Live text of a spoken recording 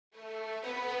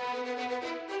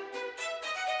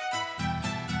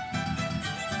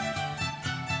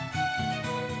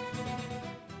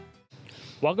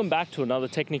Welcome back to another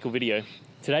technical video.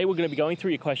 Today we're going to be going through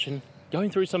your question,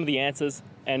 going through some of the answers,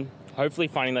 and hopefully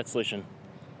finding that solution.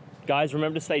 Guys,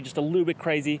 remember to stay just a little bit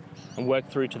crazy and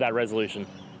work through to that resolution.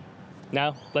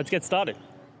 Now, let's get started.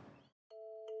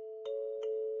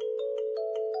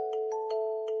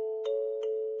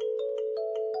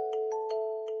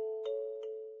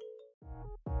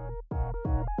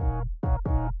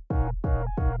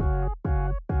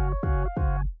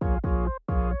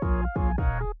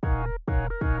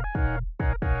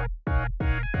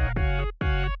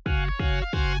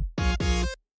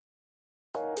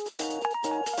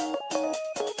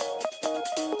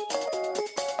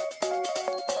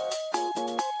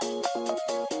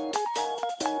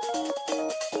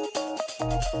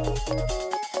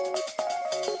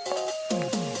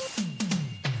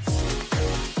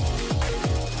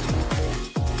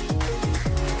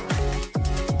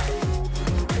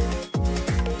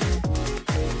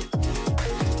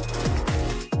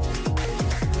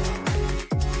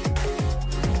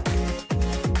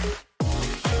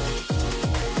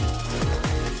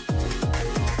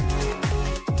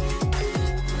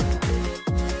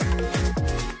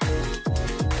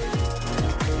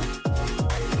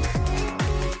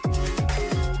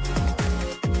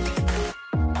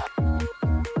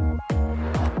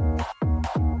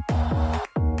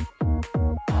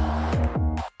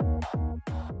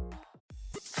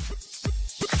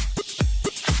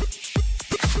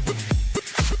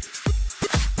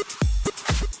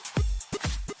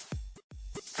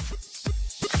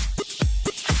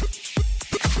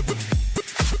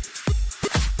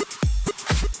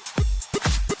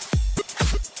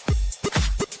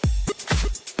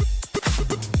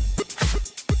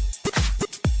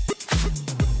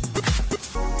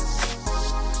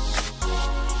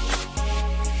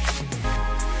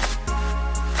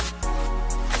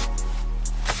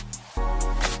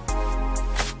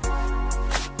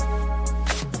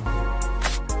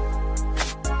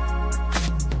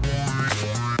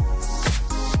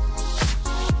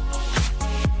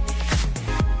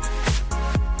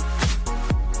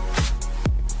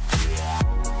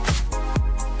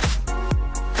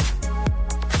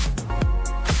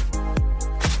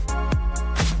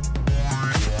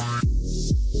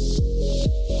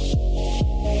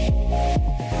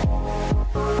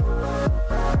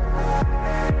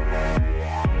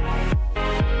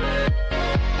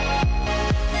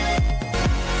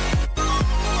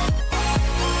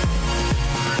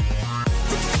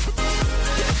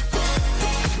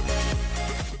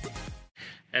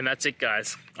 And that's it,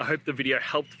 guys. I hope the video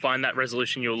helped find that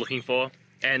resolution you were looking for.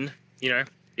 And,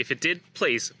 if it did,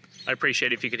 please, I'd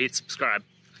appreciate it if you could hit subscribe.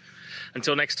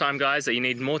 Until next time, guys, that you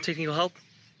need more technical help,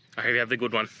 I hope you have a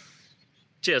good one.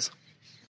 Cheers.